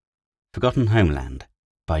Forgotten Homeland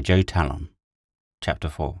by Joe Talon. Chapter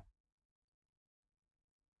 4.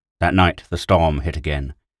 That night the storm hit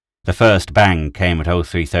again. The first bang came at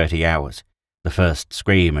 0330 hours, the first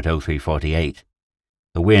scream at 0348.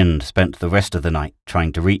 The wind spent the rest of the night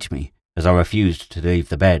trying to reach me as I refused to leave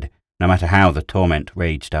the bed, no matter how the torment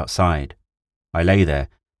raged outside. I lay there,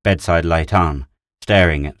 bedside light on,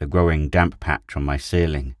 staring at the growing damp patch on my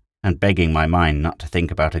ceiling, and begging my mind not to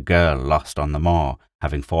think about a girl lost on the moor,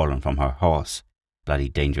 having fallen from her horse. Bloody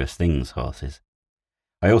dangerous things, horses.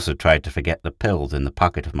 I also tried to forget the pills in the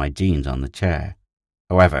pocket of my jeans on the chair.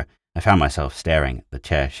 However, I found myself staring at the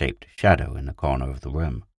chair-shaped shadow in the corner of the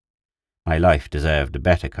room. My life deserved a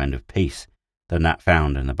better kind of peace than that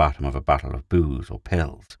found in the bottom of a bottle of booze or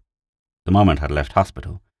pills. The moment I'd left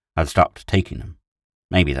hospital, I'd stopped taking them.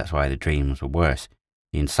 Maybe that's why the dreams were worse,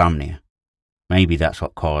 the insomnia. Maybe that's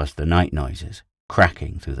what caused the night noises,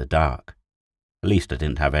 cracking through the dark. At least I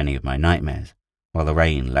didn't have any of my nightmares, while the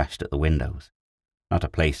rain lashed at the windows. Not a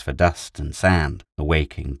place for dust and sand, the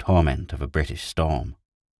waking torment of a British storm.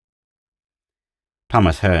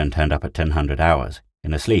 Thomas Hearn turned up at 1000 hours,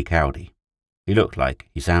 in a sleek Audi. He looked like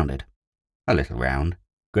he sounded. A little round,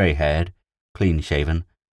 grey-haired, clean-shaven,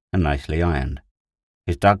 and nicely ironed.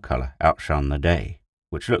 His dog collar outshone the day,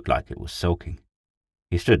 which looked like it was soaking.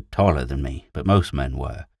 He stood taller than me, but most men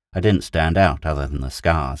were. I didn't stand out other than the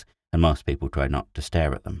scars, and most people tried not to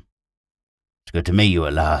stare at them. "It's good to meet you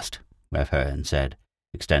at last," Rev Hearn said,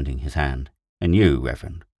 extending his hand. "And you,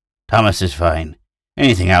 Reverend?" "Thomas is fine.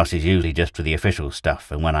 Anything else is usually just for the official stuff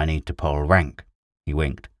and when I need to pull rank." He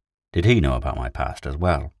winked. Did he know about my past as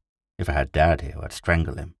well? If I had Dad here, I'd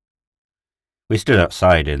strangle him. We stood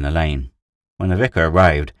outside in the lane. When the vicar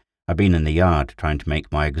arrived, I'd been in the yard trying to make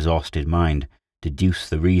my exhausted mind deduce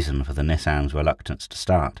the reason for the Nissan's reluctance to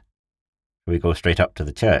start. "Shall we go straight up to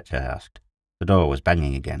the church?" I asked. The door was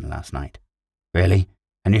banging again last night. "Really?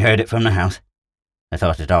 And you heard it from the house?" "I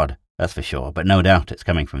thought it odd, that's for sure, but no doubt it's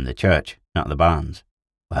coming from the church, not the barns."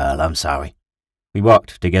 "Well, I'm sorry." We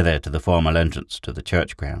walked together to the formal entrance to the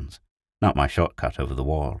church grounds, not my shortcut over the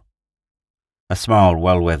wall. A small,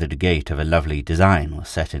 well-weathered gate of a lovely design was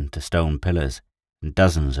set into stone pillars, and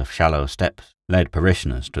dozens of shallow steps led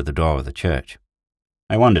parishioners to the door of the church.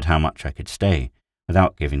 I wondered how much I could stay,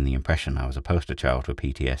 without giving the impression I was a poster child for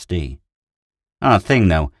PTSD. Odd thing,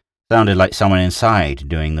 though, sounded like someone inside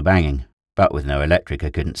doing the banging, but with no electric I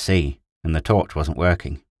couldn't see, and the torch wasn't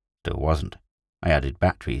working. Still wasn't. I added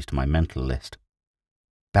batteries to my mental list.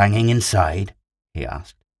 "Banging inside?" he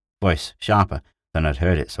asked, voice sharper than I'd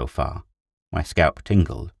heard it so far. My scalp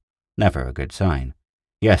tingled. Never a good sign.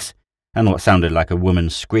 Yes, and what sounded like a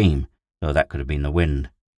woman's scream, though that could have been the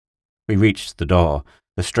wind. We reached the door,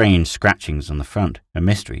 the strange scratchings on the front a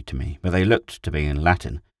mystery to me, but they looked to be in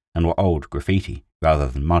Latin and were old graffiti rather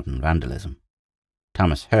than modern vandalism.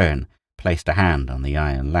 Thomas Hearn placed a hand on the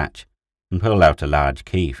iron latch and pulled out a large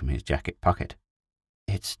key from his jacket pocket.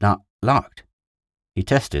 "It's not locked." He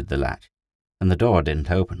tested the latch, and the door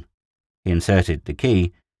didn't open. He inserted the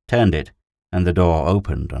key, turned it, and the door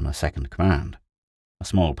opened on a second command. A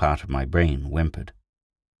small part of my brain whimpered.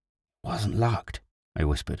 "It wasn't locked," I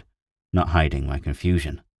whispered, not hiding my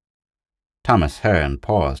confusion. Thomas Hearn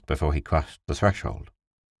paused before he crossed the threshold.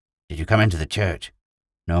 "Did you come into the church?"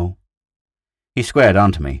 "No." He squared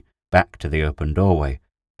onto me, back to the open doorway,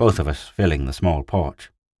 both of us filling the small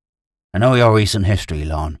porch. "I know your recent history,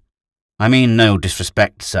 Lorne. I mean no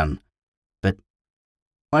disrespect, son, but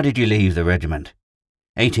why did you leave the regiment?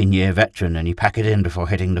 18-year veteran and you pack it in before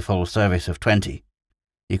hitting the full service of 20.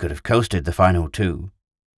 You could have coasted the final 2.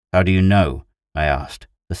 "How do you know?" I asked.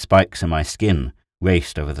 The spikes in my skin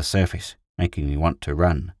raced over the surface, making me want to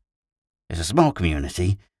run. "It's a small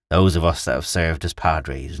community, those of us that have served as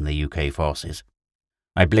padres in the UK forces."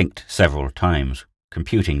 I blinked several times,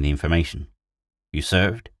 computing the information. "You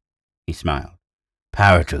served?" He smiled.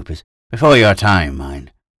 "Paratroopers. Before your time,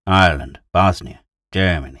 mind. Ireland, Bosnia,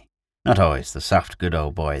 Germany. Not always the soft good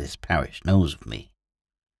old boy this parish knows of me."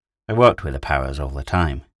 I worked with the paras all the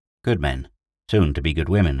time. Good men, soon to be good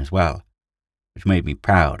women as well, which made me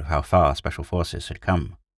proud of how far Special Forces had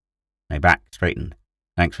come. My back straightened.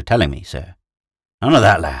 "Thanks for telling me, sir." "None of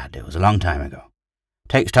that, lad. It was a long time ago.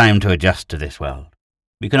 Takes time to adjust to this world.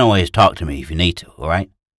 You can always talk to me if you need to, all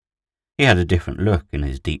right?" He had a different look in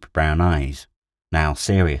his deep brown eyes, now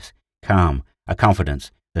serious, calm, a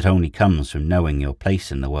confidence that only comes from knowing your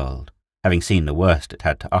place in the world, having seen the worst it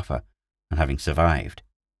had to offer, and having survived.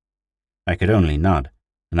 I could only nod,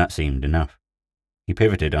 and that seemed enough. He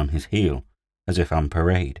pivoted on his heel, as if on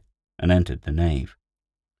parade, and entered the nave.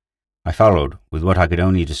 I followed with what I could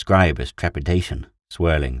only describe as trepidation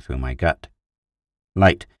swirling through my gut.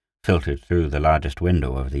 Light filtered through the largest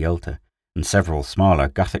window over the altar, and several smaller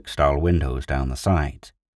Gothic-style windows down the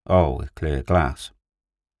sides, all with clear glass.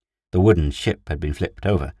 The wooden ship had been flipped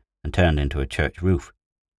over and turned into a church roof.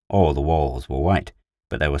 All the walls were white,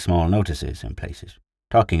 but there were small notices in places,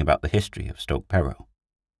 talking about the history of Stoke Perrow.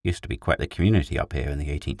 Used to be quite the community up here in the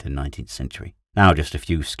 18th and 19th century. Now just a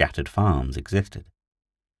few scattered farms existed.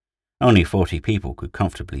 Only 40 people could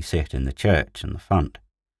comfortably sit in the church in the front.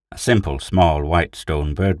 A simple, small, white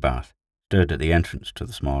stone bird bath stood at the entrance to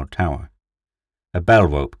the small tower. A bell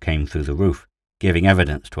rope came through the roof, giving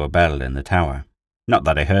evidence to a bell in the tower. Not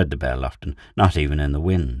that I heard the bell often, not even in the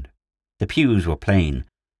wind. The pews were plain,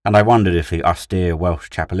 and I wondered if the austere Welsh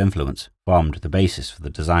chapel influence formed the basis for the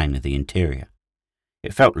design of the interior.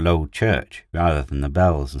 It felt low church, rather than the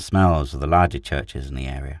bells and smells of the larger churches in the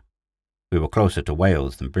area. We were closer to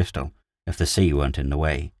Wales than Bristol, if the sea weren't in the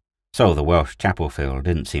way, so the Welsh chapel feel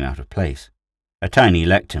didn't seem out of place. A tiny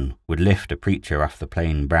lectern would lift a preacher off the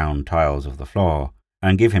plain brown tiles of the floor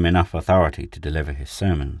and give him enough authority to deliver his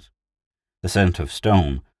sermons. The scent of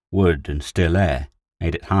stone, wood, and still air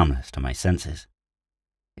made it harmless to my senses.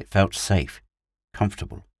 It felt safe,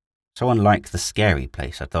 comfortable, so unlike the scary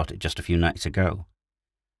place I thought it just a few nights ago.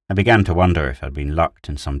 I began to wonder if I'd been locked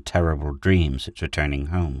in some terrible dream since returning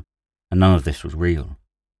home, and none of this was real.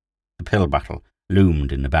 The pill battle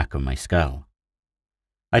loomed in the back of my skull.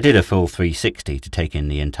 I did a full 360 to take in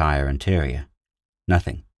the entire interior.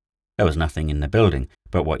 Nothing. There was nothing in the building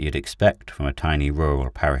but what you'd expect from a tiny rural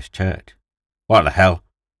parish church. "What the hell?"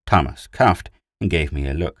 Thomas coughed and gave me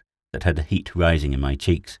a look that had the heat rising in my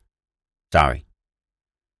cheeks. "Sorry."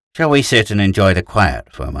 "Shall we sit and enjoy the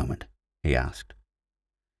quiet for a moment?" he asked.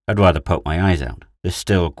 I'd rather poke my eyes out. This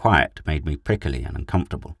still quiet made me prickly and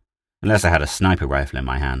uncomfortable. Unless I had a sniper rifle in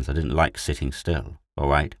my hands, I didn't like sitting still, all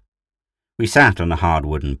right? We sat on a hard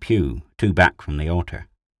wooden pew, 2 back from the altar.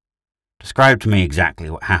 "Describe to me exactly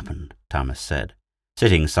what happened," Thomas said,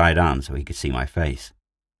 sitting side on so he could see my face,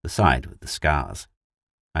 the side with the scars.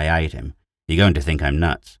 I eyed him. "You're going to think I'm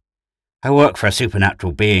nuts." "I work for a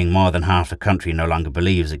supernatural being more than half the country no longer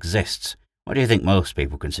believes exists. What do you think most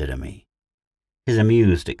people consider me?" His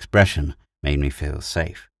amused expression made me feel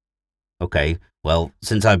safe. "Okay, well,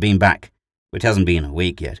 since I've been back, which hasn't been a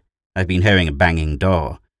week yet, I've been hearing a banging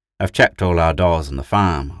door. I've checked all our doors on the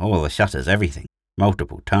farm, all the shutters, everything,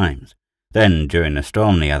 multiple times. Then, during the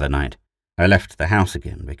storm the other night, I left the house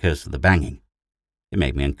again because of the banging. It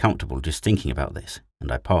made me uncomfortable just thinking about this,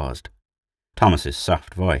 and I paused. Thomas's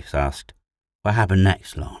soft voice asked, "What happened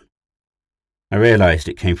next, Lorne?" I realized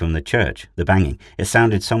it came from the church, the banging. It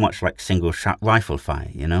sounded so much like single-shot rifle fire,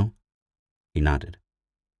 you know? He nodded.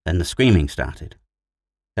 Then the screaming started.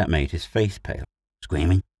 That made his face pale.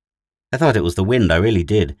 "Screaming?" "I thought it was the wind, I really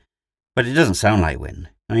did. But it doesn't sound like wind.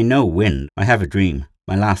 I know wind. I have a dream.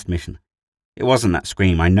 My last mission. It wasn't that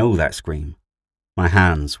scream. I know that scream." My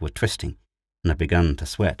hands were twisting, and I began to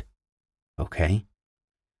sweat. "Okay."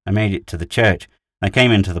 I made it to the church. I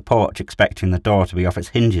came into the porch expecting the door to be off its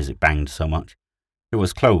hinges, it banged so much. It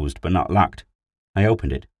was closed, but not locked. I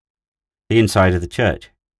opened it. The inside of the church.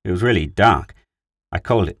 It was really dark. I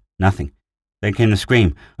called it. Nothing. Then came the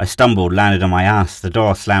scream. I stumbled, landed on my ass. The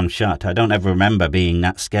door slammed shut. I don't ever remember being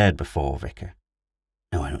that scared before, Vicar.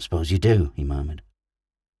 "No, I don't suppose you do," he murmured.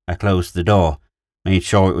 I closed the door, made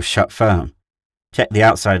sure it was shut firm. Checked the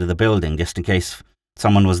outside of the building just in case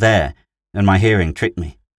someone was there, and my hearing tricked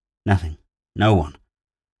me. Nothing. No one.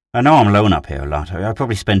 I know I'm alone up here a lot. I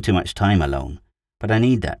probably spend too much time alone. But I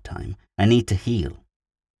need that time. I need to heal.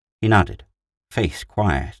 He nodded, face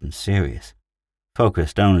quiet and serious,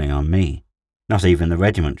 focused only on me. Not even the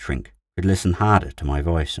regiment shrink could listen harder to my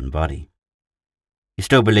voice and body. "You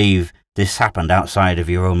still believe this happened outside of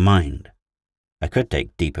your own mind?" I could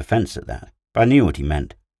take deep offence at that, but I knew what he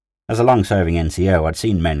meant. As a long-serving NCO, I'd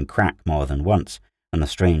seen men crack more than once, and the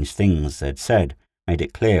strange things they'd said made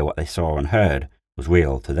it clear what they saw and heard was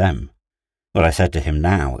real to them. What I said to him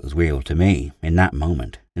now, it was real to me, in that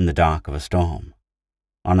moment, in the dark of a storm.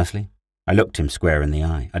 Honestly, I looked him square in the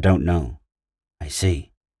eye. I don't know. "I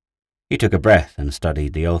see." He took a breath and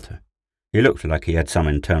studied the altar. He looked like he had some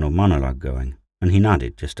internal monologue going, and he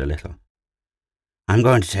nodded just a little. "I'm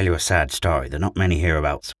going to tell you a sad story that not many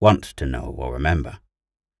hereabouts want to know or remember."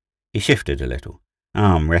 He shifted a little,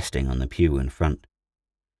 arm resting on the pew in front.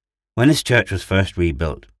 "When this church was first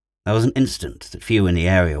rebuilt, there was an incident that few in the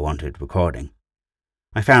area wanted recording.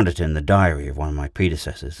 I found it in the diary of one of my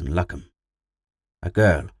predecessors in Luckham. A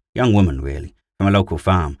girl, young woman really, from a local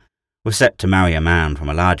farm, was set to marry a man from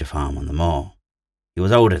a larger farm on the moor. He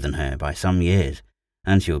was older than her by some years,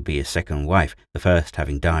 and she would be his second wife, the first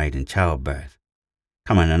having died in childbirth.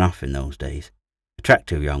 Common enough in those days.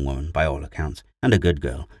 Attractive young woman, by all accounts, and a good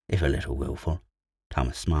girl, if a little wilful.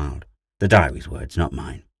 Thomas smiled. The diary's words, not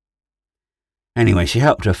mine. Anyway, she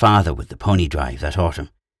helped her father with the pony drive that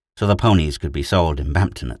autumn, so the ponies could be sold in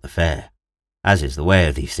Bampton at the fair. As is the way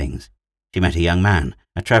of these things, she met a young man,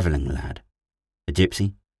 a travelling lad. A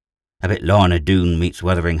gypsy? A bit Lorna Doone meets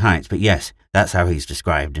Wuthering Heights, but yes, that's how he's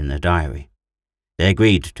described in the diary. They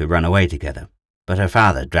agreed to run away together, but her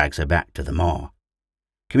father drags her back to the moor.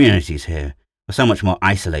 Communities here were so much more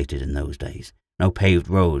isolated in those days, no paved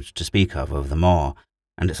roads to speak of over the moor,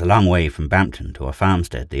 and it's a long way from Bampton to a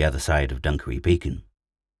farmstead the other side of Dunkery Beacon.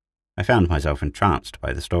 I found myself entranced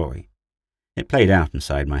by the story. It played out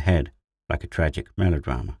inside my head, like a tragic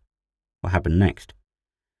melodrama. What happened next?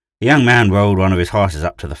 The young man rode one of his horses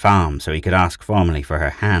up to the farm so he could ask formally for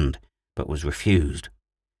her hand, but was refused.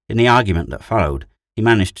 In the argument that followed, he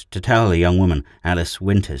managed to tell the young woman, Alice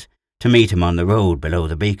Winters, to meet him on the road below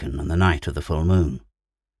the beacon on the night of the full moon.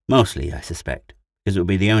 Mostly, I suspect, because it would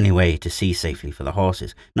be the only way to see safely for the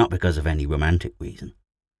horses, not because of any romantic reason.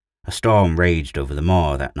 A storm raged over the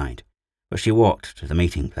moor that night, but she walked to the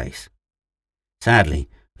meeting place. Sadly,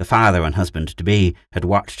 the father and husband-to-be had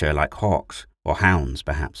watched her like hawks, or hounds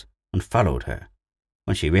perhaps, and followed her.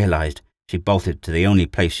 When she realized, she bolted to the only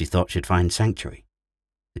place she thought she'd find sanctuary.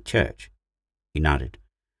 The church. He nodded.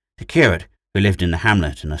 The curate, who lived in the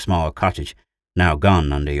hamlet in a small cottage, now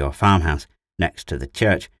gone under your farmhouse, next to the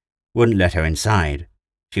church, wouldn't let her inside.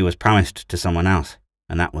 She was promised to someone else,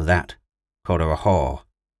 and that was that. Called her a whore.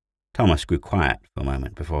 Thomas grew quiet for a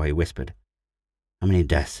moment before he whispered, "How many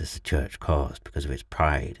deaths has the church caused because of its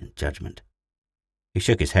pride and judgment?" He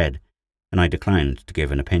shook his head, and I declined to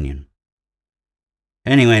give an opinion.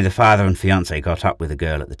 Anyway, the father and fiancé got up with the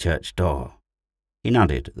girl at the church door. He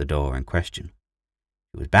nodded at the door in question.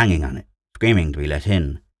 He was banging on it, screaming to be let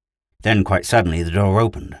in. Then, quite suddenly, the door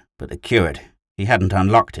opened, but the curate, he hadn't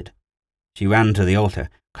unlocked it. She ran to the altar,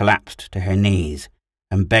 collapsed to her knees,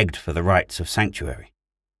 and begged for the rights of sanctuary.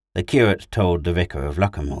 The curate told the vicar of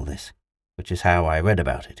Luckham all this, which is how I read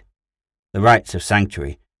about it. The rights of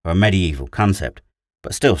sanctuary were a medieval concept,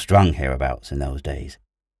 but still strong hereabouts in those days.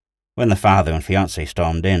 When the father and fiancé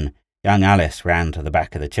stormed in, young Alice ran to the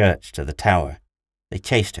back of the church to the tower. They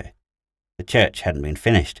chased her. The church hadn't been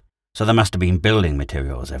finished, so there must have been building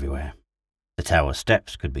materials everywhere. The tower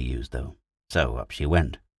steps could be used, though, so up she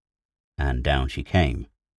went. And down she came.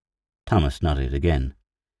 Thomas nodded again.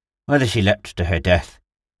 Whether she leapt to her death,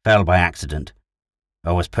 fell by accident,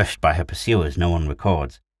 or was pushed by her pursuers, no one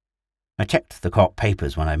records. I checked the court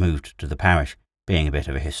papers when I moved to the parish, being a bit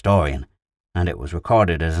of a historian, and it was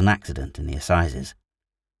recorded as an accident in the assizes.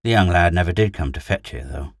 The young lad never did come to fetch her,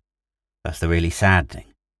 though. That's the really sad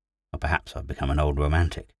thing. Or perhaps I've become an old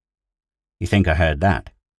romantic. You think I heard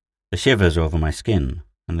that? The shivers over my skin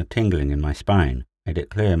and the tingling in my spine made it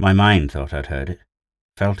clear my mind thought I'd heard it,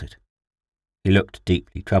 felt it. He looked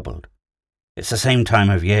deeply troubled. It's the same time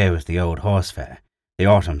of year as the old horse fair, the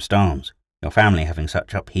autumn storms, your family having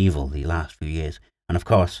such upheaval the last few years, and of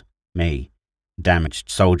course, me, damaged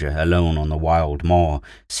soldier alone on the wild moor,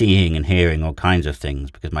 seeing and hearing all kinds of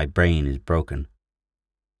things because my brain is broken.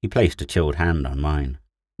 He placed a chilled hand on mine.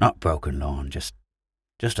 Not broken, Lorne, just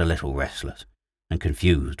a little restless and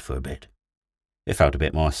confused for a bit. It felt a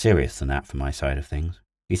bit more serious than that from my side of things.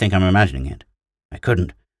 You think I'm imagining it? I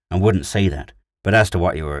couldn't and wouldn't say that, but as to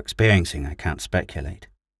what you were experiencing, I can't speculate.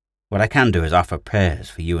 What I can do is offer prayers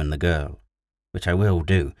for you and the girl, which I will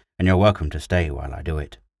do, and you're welcome to stay while I do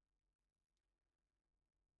it.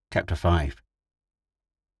 Chapter 5.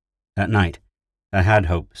 That night, I had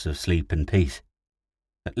hopes of sleep and peace,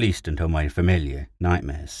 at least until my familiar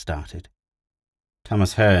nightmares started.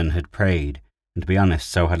 Thomas Hearn had prayed, and to be honest,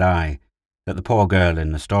 so had I, that the poor girl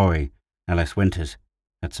in the story, Alice Winters,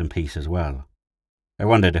 had some peace as well. I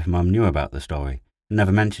wondered if Mum knew about the story, and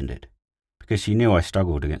never mentioned it, because she knew I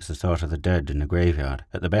struggled against the thought of the dead in the graveyard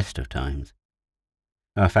at the best of times.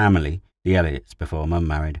 Our family, the Elliots before Mum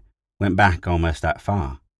married, went back almost that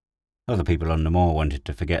far. Other people on the moor wanted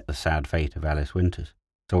to forget the sad fate of Alice Winters,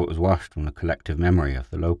 so it was washed from the collective memory of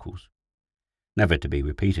the locals, never to be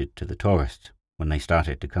repeated to the tourists when they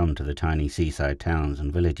started to come to the tiny seaside towns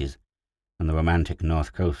and villages and the romantic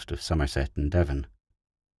north coast of Somerset and Devon.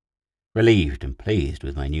 Relieved and pleased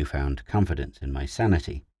with my newfound confidence in my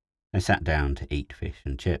sanity, I sat down to eat fish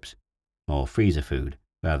and chips, or freezer food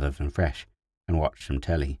rather than fresh, and watched some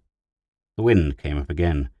telly. The wind came up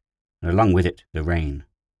again, and along with it the rain,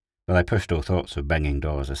 but I pushed all thoughts of banging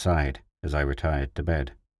doors aside as I retired to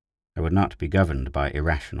bed. I would not be governed by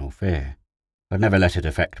irrational fear. I'd never let it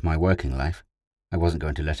affect my working life. I wasn't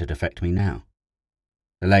going to let it affect me now.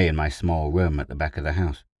 I lay in my small room at the back of the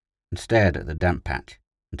house, and stared at the damp patch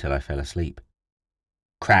until I fell asleep.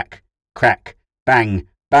 Crack, crack, bang,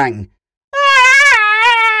 bang.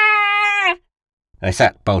 I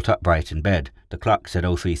sat bolt upright in bed. The clock said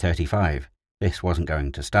 03:35. This wasn't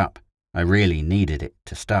going to stop. I really needed it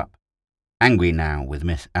to stop. Angry now with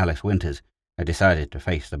Miss Alice Winters, I decided to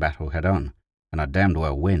face the battle head on, and I'd damned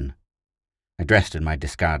well win. I dressed in my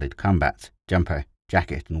discarded combats, jumper,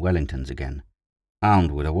 jacket, and Wellingtons again.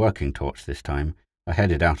 Armed with a working torch this time, I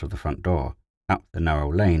headed out of the front door, up the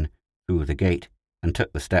narrow lane, through the gate, and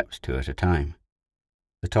took the steps 2 at a time.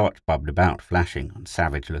 The torch bobbed about, flashing on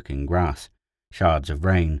savage-looking grass, shards of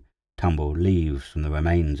rain, tumbled leaves from the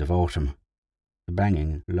remains of autumn. The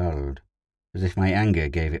banging lulled, as if my anger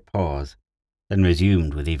gave it pause, then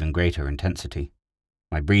resumed with even greater intensity.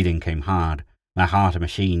 My breathing came hard, my heart a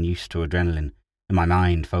machine used to adrenaline, and my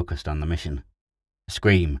mind focused on the mission. A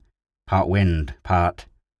scream, part wind, part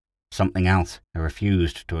something else I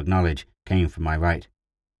refused to acknowledge, came from my right.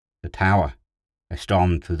 The tower. I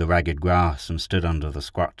stormed through the ragged grass and stood under the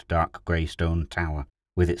squat, dark grey stone tower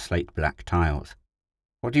with its slate-black tiles.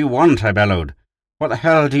 "What do you want?" I bellowed. "What the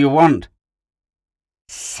hell do you want?"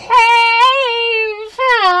 "Save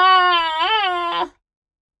her!"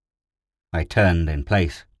 I turned in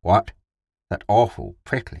place. What? That awful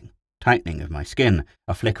prickling, tightening of my skin,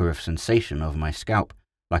 a flicker of sensation over my scalp,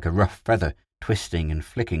 like a rough feather twisting and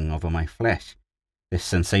flicking over my flesh. This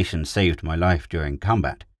sensation saved my life during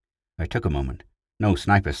combat. I took a moment. No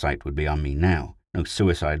sniper sight would be on me now, no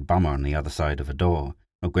suicide bomber on the other side of a door,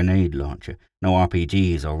 no grenade launcher, no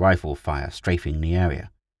RPGs or rifle fire strafing the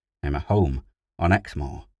area. I'm at home, on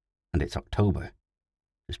Exmoor, and it's October.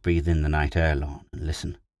 Just breathe in the night air, Lorne, and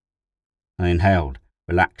listen. I inhaled,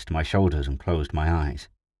 relaxed my shoulders and closed my eyes.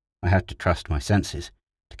 I had to trust my senses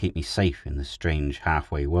to keep me safe in this strange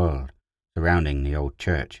halfway world surrounding the old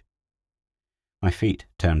church. My feet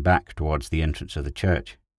turned back towards the entrance of the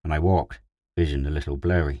church, and I walked, vision a little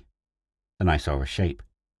blurry. Then I saw a shape.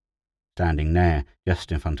 Standing there,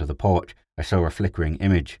 just in front of the porch, I saw a flickering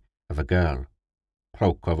image of a girl.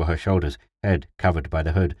 Cloak over her shoulders, head covered by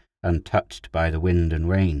the hood, untouched by the wind and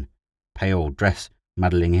rain. Pale dress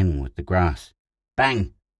muddling in with the grass.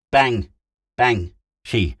 Bang! Bang! Bang!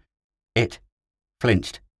 It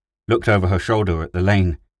flinched, looked over her shoulder at the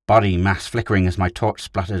lane, body mass flickering as my torch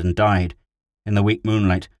spluttered and died. In the weak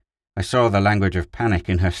moonlight, I saw the language of panic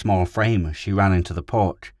in her small frame as she ran into the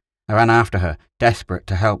porch. I ran after her, desperate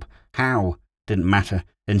to help. How? Didn't matter.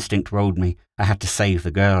 Instinct rode me. I had to save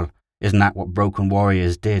the girl. Isn't that what broken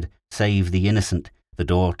warriors did? Save the innocent. The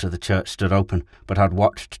door to the church stood open, but I'd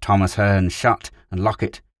watched Thomas Hearn shut and lock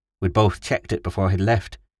it. We'd both checked it before he'd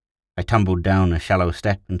left. I tumbled down a shallow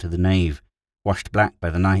step into the nave, washed black by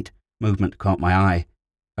the night. Movement caught my eye.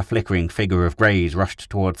 A flickering figure of greys rushed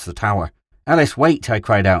towards the tower. "Alice, wait!" I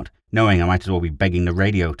cried out, knowing I might as well be begging the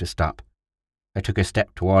radio to stop. I took a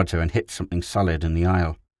step towards her and hit something solid in the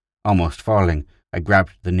aisle. Almost falling, I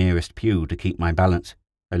grabbed the nearest pew to keep my balance.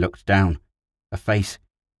 I looked down. A face.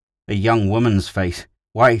 A young woman's face.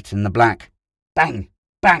 White in the black. Bang!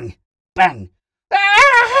 Bang! Bang!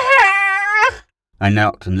 I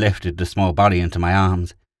knelt and lifted the small body into my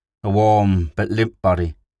arms. A warm but limp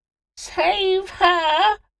body. "Save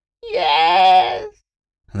her! Yes!"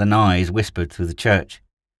 The noise whispered through the church.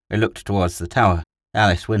 I looked towards the tower.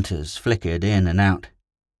 Alice Winters flickered in and out.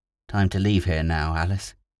 "Time to leave here now,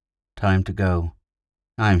 Alice. Time to go.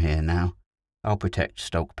 I'm here now. I'll protect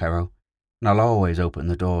Stoke Perro, and I'll always open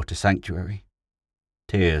the door to sanctuary."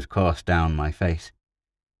 Tears coursed down my face.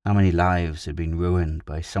 How many lives had been ruined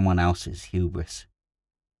by someone else's hubris?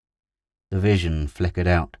 The vision flickered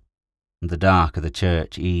out, and the dark of the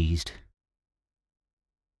church eased.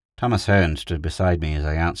 Thomas Hearn stood beside me as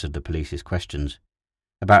I answered the police's questions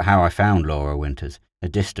about how I found Laura Winters, a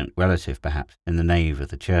distant relative perhaps, in the nave of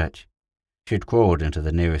the church. She had crawled into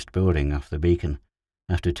the nearest building off the beacon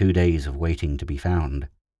after 2 days of waiting to be found.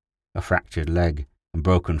 A fractured leg and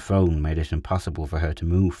broken phone made it impossible for her to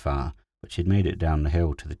move far, but she'd made it down the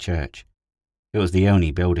hill to the church. It was the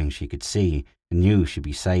only building she could see, and knew she'd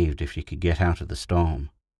be saved if she could get out of the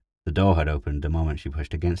storm. The door had opened the moment she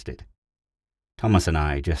pushed against it. Thomas and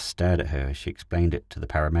I just stared at her as she explained it to the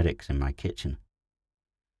paramedics in my kitchen.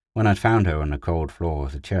 When I'd found her on the cold floor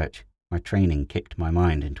of the church, my training kicked my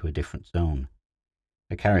mind into a different zone.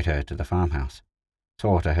 I carried her to the farmhouse,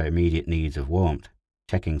 saw to her immediate needs of warmth,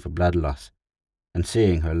 checking for blood loss, and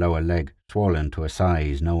seeing her lower leg swollen to a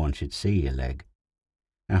size no one should see a leg.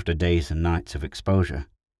 After days and nights of exposure,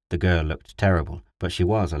 the girl looked terrible, but she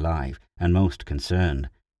was alive and most concerned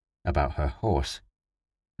about her horse.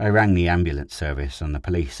 I rang the ambulance service and the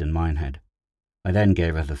police in Minehead. I then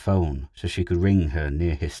gave her the phone so she could ring her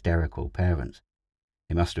near-hysterical parents.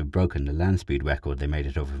 They must have broken the land speed record they made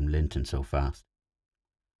it over from Linton so fast.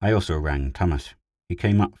 I also rang Thomas. He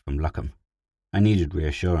came up from Luckham. I needed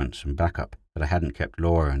reassurance and backup that I hadn't kept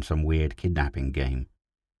Laura in some weird kidnapping game.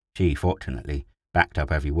 She, fortunately, backed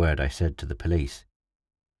up every word I said to the police.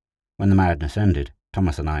 When the madness ended,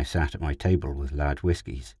 Thomas and I sat at my table with large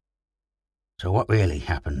whiskies. "So what really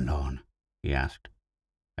happened, Lorne?" he asked.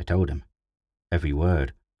 I told him. Every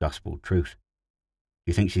word, gospel truth.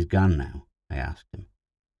 "Do you think she's gone now?" I asked him.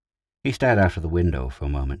 He stared out of the window for a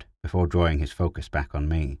moment before drawing his focus back on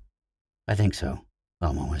me. "I think so.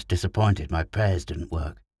 Mama was disappointed my prayers didn't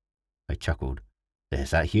work." I chuckled. "There's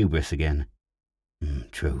that hubris again."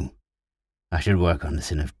 True. I should work on the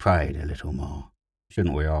sin of pride a little more."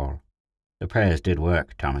 "Shouldn't we all?" "The prayers did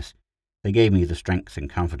work, Thomas. They gave me the strength and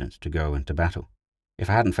confidence to go into battle. If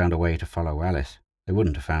I hadn't found a way to follow Alice, I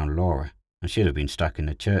wouldn't have found Laura, and she'd have been stuck in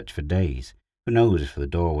the church for days. Who knows if the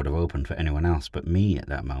door would have opened for anyone else but me at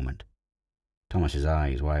that moment?" Thomas's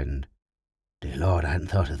eyes widened. "Dear Lord, I hadn't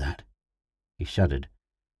thought of that." He shuddered.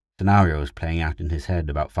 Scenarios playing out in his head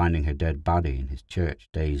about finding her dead body in his church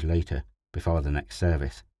days later, before the next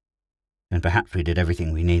service. "And perhaps we did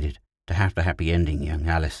everything we needed to have the happy ending young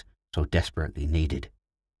Alice so desperately needed.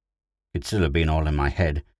 It'd still have been all in my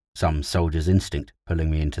head, some soldier's instinct pulling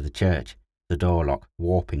me into the church, the door lock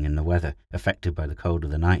warping in the weather, affected by the cold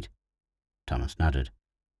of the night." Thomas nodded.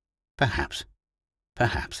 Perhaps.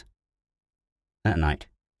 That night,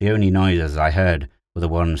 the only noises I heard were the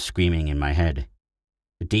ones screaming in my head.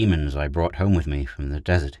 The demons I brought home with me from the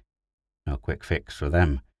desert. No quick fix for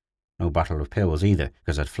them. No bottle of pills either,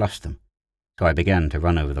 because I'd flushed them. So I began to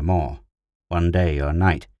run over the moor. One day or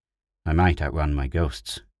night, I might outrun my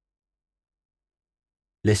ghosts.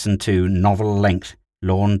 Listen to novel-length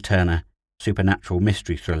Lorne Turner Supernatural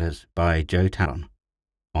Mystery Thrillers by Joe Talon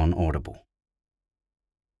on Audible.